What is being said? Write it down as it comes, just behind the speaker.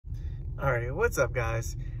All right, what's up,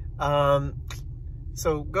 guys?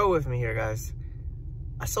 So go with me here, guys.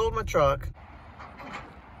 I sold my truck.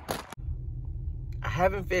 I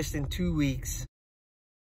haven't fished in 2 weeks.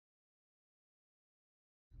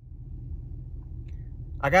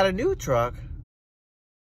 I got a new truck.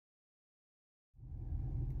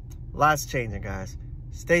 Lots changing, guys.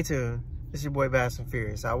 Stay tuned. It's your boy Bass and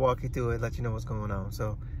Furious. I'll walk you through it, let you know what's going on.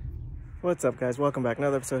 So, what's up, guys? Welcome back.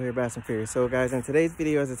 Another episode here, Bass and Furious. So, guys, in today's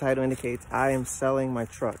video, as the title indicates, I am selling my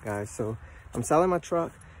truck, guys. So, I'm selling my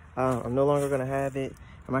truck. I'm no longer going to have it.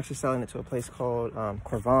 I'm actually selling it to a place called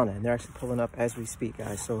Carvana, and they're actually pulling up as we speak,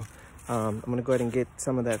 guys. So, I'm going to go ahead and get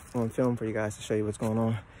some of that on film for you guys to show you what's going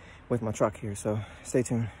on with my truck here. So, stay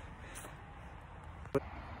tuned.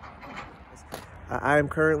 I am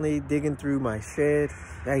currently digging through my shed.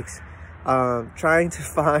 Yikes. Trying to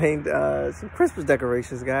find some Christmas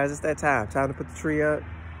decorations, guys. It's that time to put the tree up,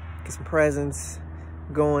 get some presents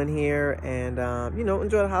going here, and you know,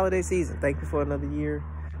 enjoy the holiday season. Thankful for another year,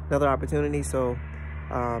 another opportunity. So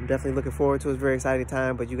definitely looking forward to it. It's a very exciting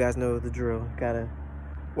time, but you guys know the drill. Gotta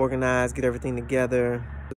organize, get everything together.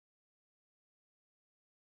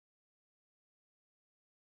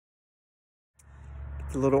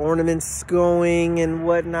 Get the little ornaments going and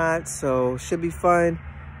whatnot, so should be fun.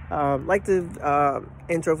 Like the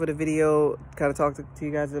intro for the video kind of talk to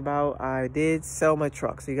you guys about, I did sell my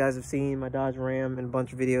truck. So you guys have seen my Dodge Ram in a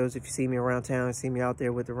bunch of videos. If you see me around town, see me out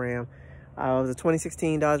there with the Ram. It was a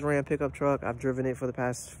 2016 Dodge Ram pickup truck. I've driven it for the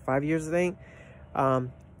past 5 years, I think.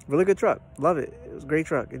 Really good truck. Love it. It was a great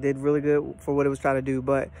truck. It did really good for what it was trying to do.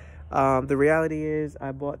 But the reality is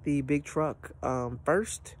I bought the big truck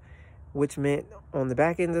first, which meant on the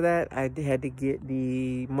back end of that, I had to get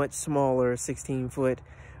the much smaller 16-foot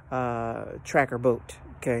tracker boat,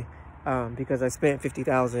 okay, because I spent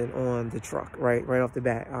 $50,000 on the truck right off the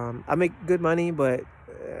bat. I make good money, but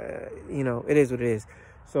you know, it is what it is.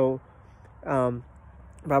 So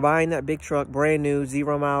by buying that big truck, brand new,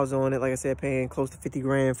 0 miles on it, like I said, paying close to 50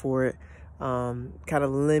 grand for it, kind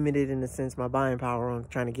of limited in the sense my buying power on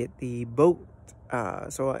trying to get the boat.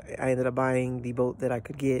 So I ended up buying the boat that I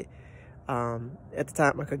could get. At the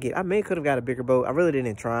time I could have got a bigger boat. I really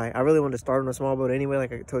didn't try. I really wanted to start on a small boat anyway,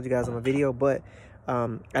 like I told you guys on my video, but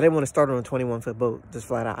I didn't want to start on a 21-foot boat, just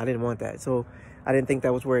flat out. I didn't want that. So I didn't think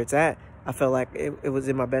that was where it's at. I felt like it was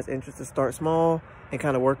in my best interest to start small and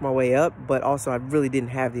kind of work my way up, but also I really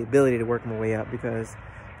didn't have the ability to work my way up because,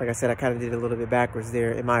 like I said, I kind of did it a little bit backwards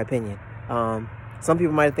there, in my opinion. Some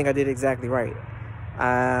people might think I did exactly right.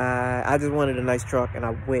 I just wanted a nice truck, and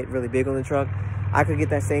I went really big on the truck. I could get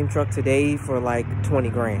that same truck today for like 20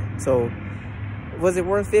 grand. So was it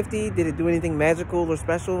worth 50? Did it do anything magical or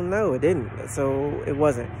special? No, it didn't. So it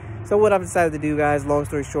wasn't. So what I've decided to do, guys, long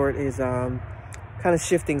story short, is kind of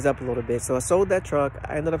shift things up a little bit. So I sold that truck.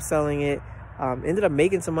 I ended up selling it. Ended up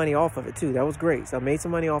making some money off of it too. That was great. So I made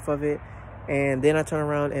some money off of it. And then I turned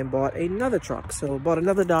around and bought another truck. So bought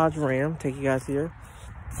another Dodge Ram. Take you guys here.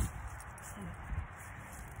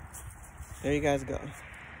 There you guys go.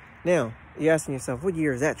 Now, you're asking yourself, what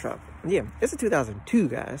year is that truck? Yeah, it's a 2002,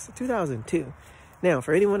 guys. A 2002. Now,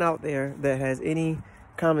 for anyone out there that has any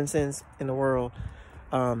common sense in the world,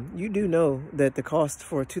 you do know that the cost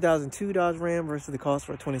for a 2002 Dodge Ram versus the cost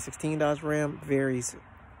for a 2016 Dodge Ram varies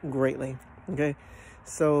greatly, okay?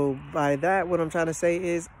 So, by that, what I'm trying to say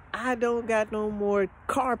is I don't got no more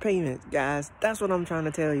car payments, guys. That's what I'm trying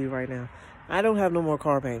to tell you right now. I don't have no more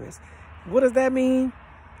car payments. What does that mean?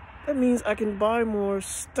 That means I can buy more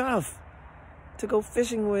stuff to go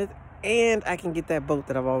fishing with, and I can get that boat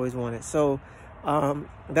that I've always wanted. So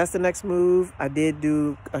that's the next move. I did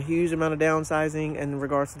do a huge amount of downsizing in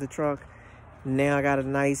regards to the truck. Now I got a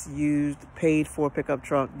nice used paid for pickup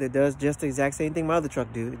truck that does just the exact same thing my other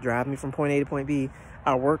truck do. It drives me from point A to point B.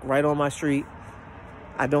 I work right on my street.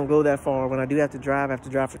 I don't go that far. When I do have to drive, I have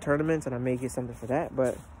to drive for tournaments, and I may get something for that.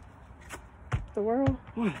 But what the world?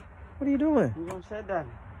 What are you doing? You gonna say that?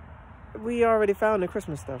 We already found the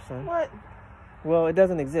Christmas stuff, son. What? Well, it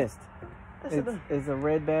doesn't exist. It's a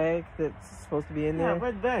red bag that's supposed to be in there. Yeah,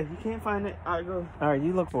 red bag. You can't find it. All right, go. All right,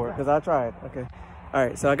 you look for it, because I tried. Okay. All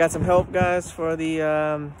right, so I got some help, guys, for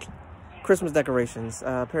the Christmas decorations.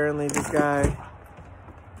 Apparently, this guy,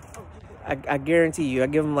 I guarantee you, I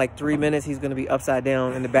give him like 3 minutes, he's going to be upside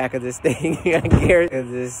down in the back of this thing. I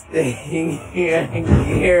guarantee this thing. I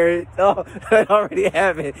guarantee. Oh, I already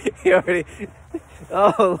have it. He already...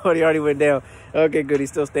 Oh, Lord, he already went down. Okay, good. He's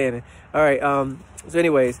still standing. All right. So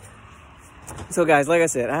anyways, so guys, like I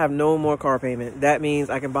said, I have no more car payment. That means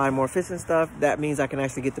I can buy more fishing stuff. That means I can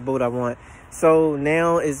actually get the boat I want. So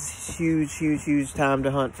now is huge time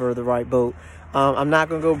to hunt for the right boat. I'm not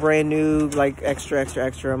gonna go brand new, like extra.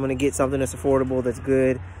 I'm gonna get something that's affordable, that's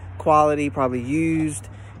good quality, probably used.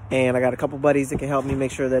 And I got a couple buddies that can help me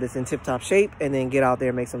make sure that it's in tip-top shape, and then get out there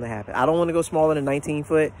and make something happen. I don't want to go smaller than 19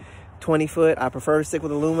 foot, 20 foot. I prefer to stick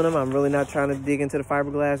with aluminum. I'm really not trying to dig into the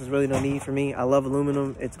fiberglass. There's really no need for me. I love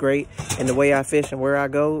aluminum. It's great. And the way I fish and where I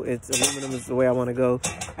go, aluminum is the way I want to go.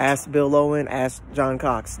 Ask Bill Lowen, ask John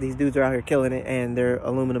Cox. These dudes are out here killing it, and they're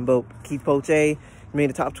aluminum boat. Keith Poche made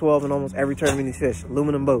the top 12 in almost every tournament he's fished.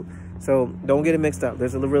 Aluminum boat. So don't get it mixed up.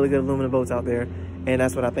 There's a really good aluminum boats out there, and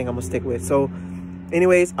that's what I think I'm going to stick with. So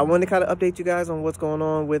anyways, I wanted to kind of update you guys on what's going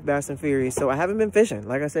on with Bass and Fury. So I haven't been fishing.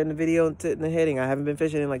 Like I said in the video, in the heading, I haven't been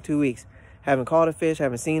fishing in like 2 weeks. Haven't caught a fish,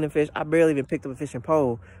 haven't seen a fish. I barely even picked up a fishing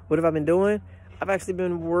pole. What have I been doing? I've actually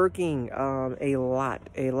been working a lot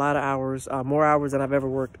of hours, more hours than I've ever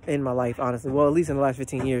worked in my life, honestly. Well, at least in the last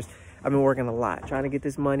 15 years, I've been working a lot, trying to get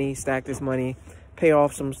this money, stack this money, pay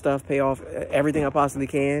off some stuff, pay off everything I possibly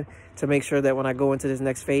can to make sure that when I go into this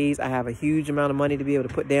next phase, I have a huge amount of money to be able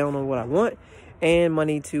to put down on what I want, and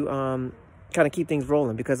money to kind of keep things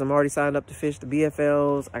rolling, because I'm already signed up to fish the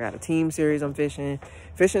BFLs. I got a team series I'm fishing.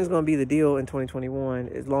 Fishing is going to be the deal in 2021,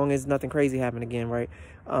 as long as nothing crazy happen again, right?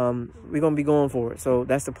 We're going to be going for it. So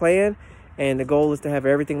that's the plan, and the goal is to have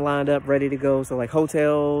everything lined up, ready to go. So like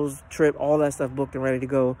hotels, trip, all that stuff booked and ready to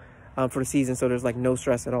go for the season, so there's like no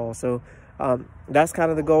stress at all. So that's kind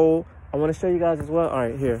of the goal. I want to show you guys as well. All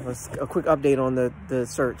right, here, let's a quick update on the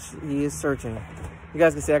search. He is searching. You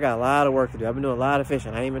guys can see I got a lot of work to do. I've been doing a lot of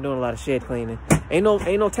fishing. I ain't been doing a lot of shed cleaning. Ain't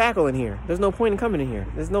no tackle in here. There's no point in coming in here.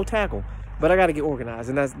 There's no tackle. But I got to get organized,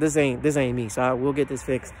 and this ain't me. So I will get this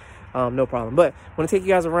fixed, no problem. But I want to take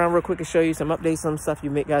you guys around real quick and show you some updates, some stuff you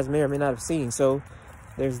guys may or may not have seen. So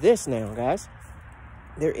there's this now, guys.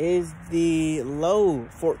 There is the low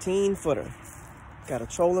 14-footer. Got a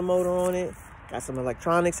trolling motor on it. Got some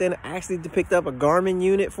electronics in it. I actually picked up a Garmin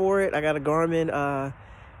unit for it. I got a Garmin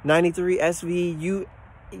 93 SV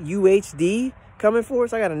UHD coming for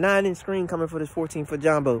us. I got a 9-inch screen coming for this 14-foot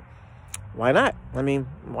John boat. Why not? I mean,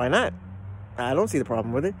 why not? I don't see the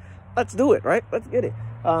problem with it. Let's do it, right? Let's get it.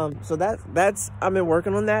 So that's I've been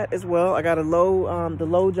working on that as well. I got a the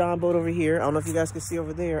low John boat over here. I don't know if you guys can see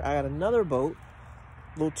over there. I got another boat,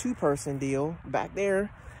 little 2-person deal back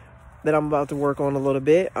there that I'm about to work on a little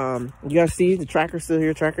bit. You guys see the tracker's still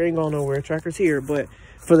here. Tracker ain't going nowhere. Tracker's here. But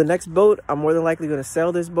for the next boat, I'm more than likely going to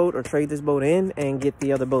sell this boat or trade this boat in and get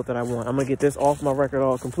the other boat that I want. I'm going to get this off my record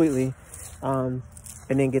all completely, and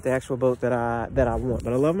then get the actual boat that I want.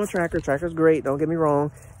 But I love my tracker. Tracker's great. Don't get me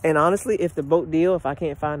wrong. And honestly, if the boat deal, if I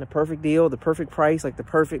can't find the perfect deal, the perfect price, like the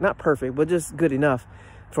perfect, not perfect, but just good enough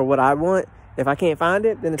for what I want, if I can't find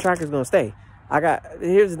it, then the tracker's going to stay.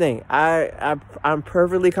 Here's the thing. I'm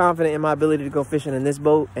perfectly confident in my ability to go fishing in this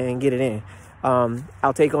boat and get it in.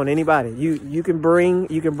 I'll take on anybody. You can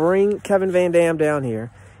bring Kevin Van Dam down here,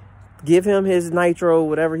 give him his nitro,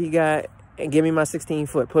 whatever he got, and give me my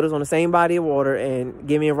 16-foot. Put us on the same body of water and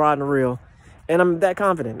give me a rod and a reel. And I'm that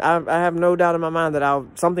confident. I have no doubt in my mind that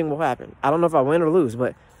something will happen. I don't know if I win or lose,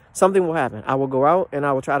 but something will happen. I will go out and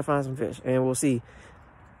I will try to find some fish, and we'll see.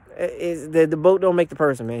 The boat don't make the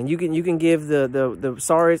person, man. You can give the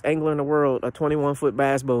sorriest angler in the world a 21-foot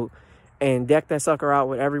bass boat and deck that sucker out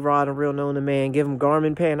with every rod and reel known to man. Give him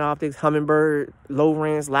Garmin Panoptics, Humminbird,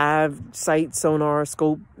 Lowrance, live sight, sonar,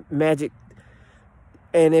 scope, magic.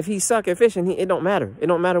 And if he suck at fishing, it don't matter. It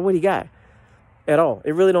don't matter what he got at all.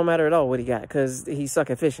 It really don't matter at all what he got, because he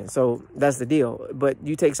suck at fishing. So that's the deal. But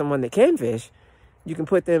you take someone that can fish, you can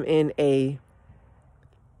put them in a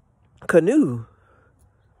canoe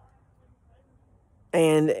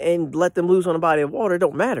and let them loose on a body of water. It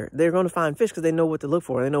don't matter. They're going to find fish because they know what to look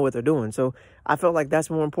for. They know what they're doing. So I felt like that's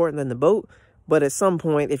more important than the boat. But at some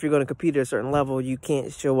point, if you're going to compete at a certain level, you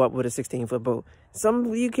can't show up with a 16-foot boat.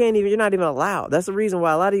 You're not even allowed. That's the reason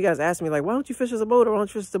why a lot of you guys ask me, like, why don't you fish as a boater? Why don't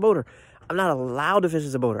you fish as a boater? I'm not allowed to fish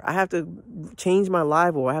as a boater. I have to change my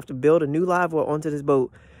live well. I have to build a new live well onto this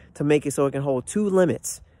boat to make it so it can hold 2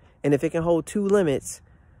 limits. And if it can hold 2 limits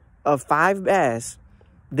of 5 bass,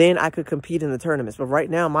 then I could compete in the tournaments. But right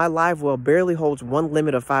now, my live well barely holds 1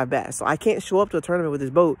 limit of 5 bass. So I can't show up to a tournament with this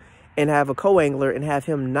boat and have a co-angler and have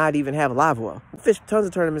him not even have a live well. I fish tons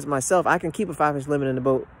of tournaments myself. I can keep a 5-inch limit in the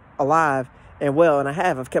boat alive and well, and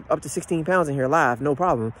I've kept up to 16 pounds in here live, no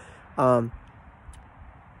problem. I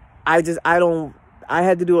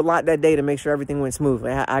had to do a lot that day to make sure everything went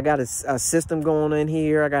smoothly. I got a system going in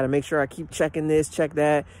here. I got to make sure I keep checking this, check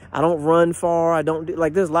that. I don't run far. I don't do,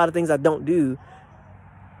 like, there's a lot of things I don't do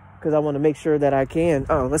because I want to make sure that I can.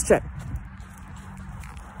 Oh, let's check.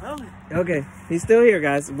 Okay, he's still here,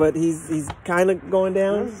 guys, but he's kind of going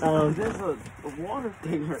down. There's a water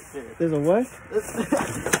thing right there. There's a what?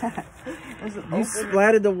 There's You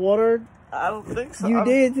splattered the water. I don't think so. You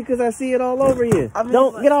did, because I see it all over you. I mean,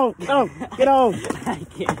 Don't like- get off. No, get off. I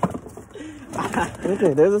can't.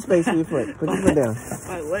 Okay, there's a space for your foot. Put your foot down.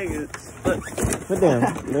 My leg is stuck. Put down.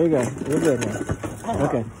 There you go. You're good now.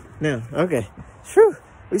 Okay. Now, okay. Phew.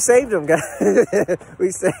 We saved him, guys.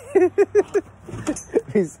 we saved.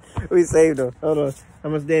 we saved him. Hold on. How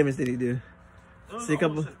much damage did he do? See a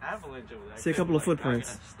couple. See a couple of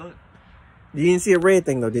footprints. You didn't see a red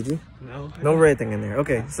thing though, did you? No. No red thing in there.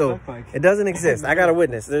 Okay, so it doesn't exist. I got a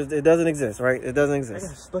witness. It doesn't exist, right? It doesn't I got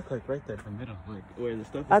exist. stuck like right there in the middle, like where the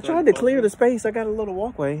stuff. I tried to clear the space. I got a little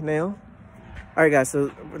walkway now. All right, guys.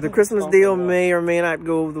 So the Christmas deal may or may not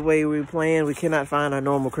go the way we planned. We cannot find our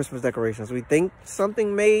normal Christmas decorations. We think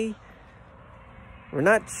something may. We're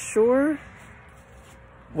not sure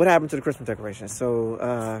what happened to the Christmas decorations.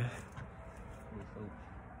 So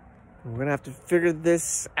we're gonna have to figure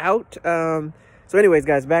this out. So anyways,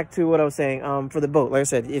 guys, back to what I was saying. For the boat, like I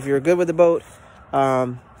said, if you're good with the boat,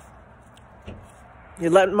 you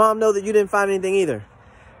let mom know that you didn't find anything either.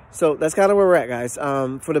 So that's kind of where we're at, guys,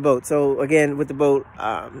 for the boat. So again, with the boat,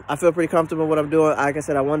 I feel pretty comfortable with what I'm doing. Like I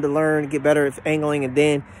said, I wanted to learn, get better at angling. And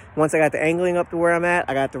then once I got the angling up to where I'm at,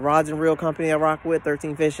 I got the rods and reel company I rock with,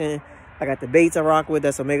 13 Fishing. I got the baits I rock with,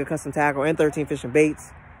 that's Omega Custom Tackle and 13 Fishing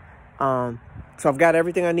Baits. So I've got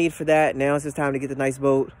everything I need for that. Now it's just time to get the nice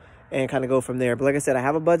boat and kind of go from there. But like I said, I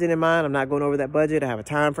have a budget in mind. I'm not going over that budget. I have a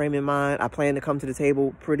time frame in mind. I plan to come to the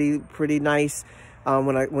table pretty nice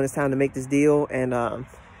when it's time to make this deal, and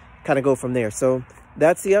kind of go from there. So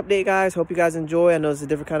that's the update, guys. Hope you guys enjoy. I know it's a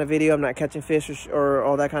different kind of video. I'm not catching fish or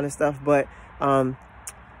all that kind of stuff, but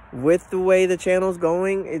with the way the channel's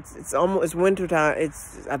going, it's winter time.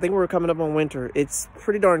 I think we're coming up on winter. It's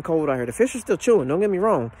pretty darn cold out here. The fish are still chewing, don't get me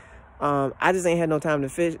wrong. I just ain't had no time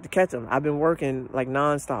to catch them. I've been working like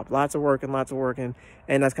nonstop, lots of working,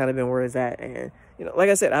 and that's kind of been where it's at. And you know, like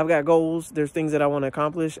I said, I've got goals. There's things that I want to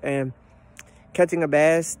accomplish, and catching a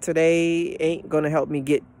bass today ain't gonna help me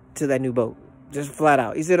get to that new boat. Just flat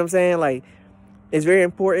out. You see what I'm saying? Like, it's very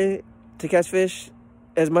important to catch fish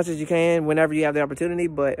as much as you can whenever you have the opportunity.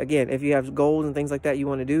 But again, if you have goals and things like that you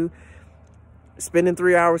want to do, spending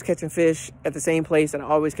 3 hours catching fish at the same place that I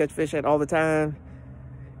always catch fish at all the time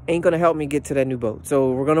ain't gonna help me get to that new boat.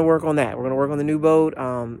 So we're gonna work on that. We're gonna work on the new boat.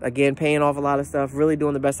 Again, paying off a lot of stuff, really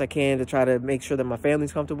doing the best I can to try to make sure that my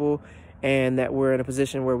family's comfortable and that we're in a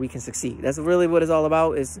position where we can succeed. That's really what it's all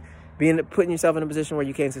about, is putting yourself in a position where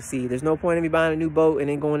you can succeed. There's no point in me buying a new boat and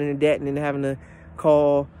then going into debt and then having to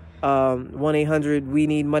call 1-800 we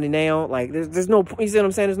need money now. Like, there's no, you see what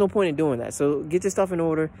I'm saying? There's no point in doing that. So get your stuff in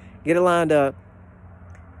order, get it lined up,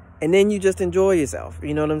 and then you just enjoy yourself.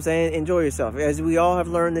 You know what I'm saying? Enjoy yourself. As we all have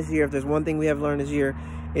learned this year, if there's one thing we have learned this year,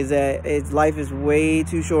 is that life is way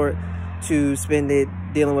too short to spend it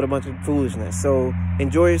dealing with a bunch of foolishness. So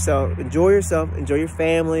enjoy yourself, enjoy your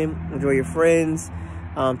family, enjoy your friends.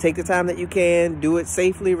 Take the time that you can, do it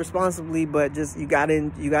safely, responsibly, but just you gotta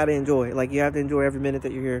enjoy it. Like, you have to enjoy every minute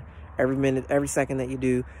that you're here, every second that you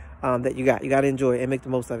do, that you gotta enjoy it and make the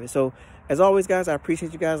most of it. So as always, guys, I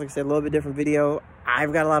appreciate you guys. Like I said, a little bit different video.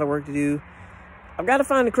 I've got a lot of work to do. I've got to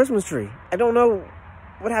find the Christmas tree. I don't know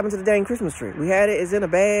what happened to the dang Christmas tree. We had it, it's in a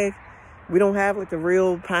bag. We don't have like the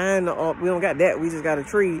real pine, we don't got that. We just got a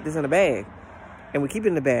tree that's in a bag, and we keep it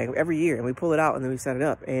in the bag every year, and we pull it out and then we set it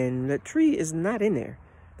up, and the tree is not in there.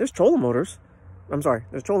 There's trolling motors. I'm sorry,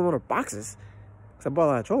 there's trolling motor boxes, because I bought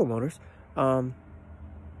a lot of trolling motors.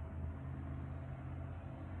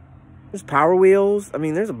 There's power wheels. I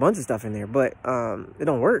mean, there's a bunch of stuff in there, but it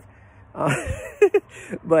don't work.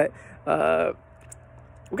 But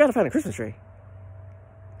we gotta find a Christmas tree.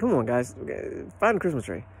 Come on, guys, find a Christmas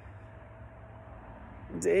tree.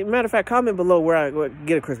 Matter of fact, comment below where I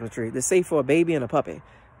get a Christmas tree that's safe for a baby and a puppy.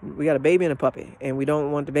 We got a baby and a puppy, and we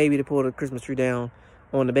don't want the baby to pull the Christmas tree down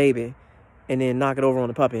on the baby and then knock it over on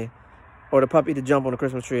the puppy, or the puppy to jump on the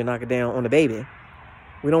Christmas tree and knock it down on the baby.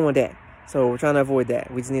 We don't want that. So we're trying to avoid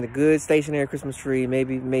that. We just need a good stationary Christmas tree,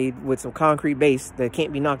 maybe made with some concrete base that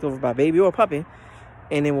can't be knocked over by a baby or a puppy,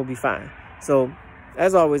 and then we'll be fine. So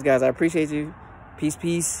as always, guys, I appreciate you. Peace,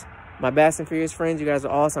 peace. My Bass and Furious friends, you guys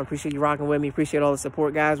are awesome. I appreciate you rocking with me. Appreciate all the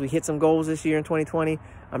support, guys. We hit some goals this year in 2020.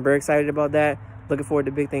 I'm very excited about that. Looking forward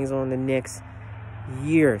to big things on the next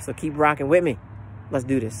year. So keep rocking with me. Let's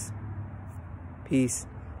do this. Peace.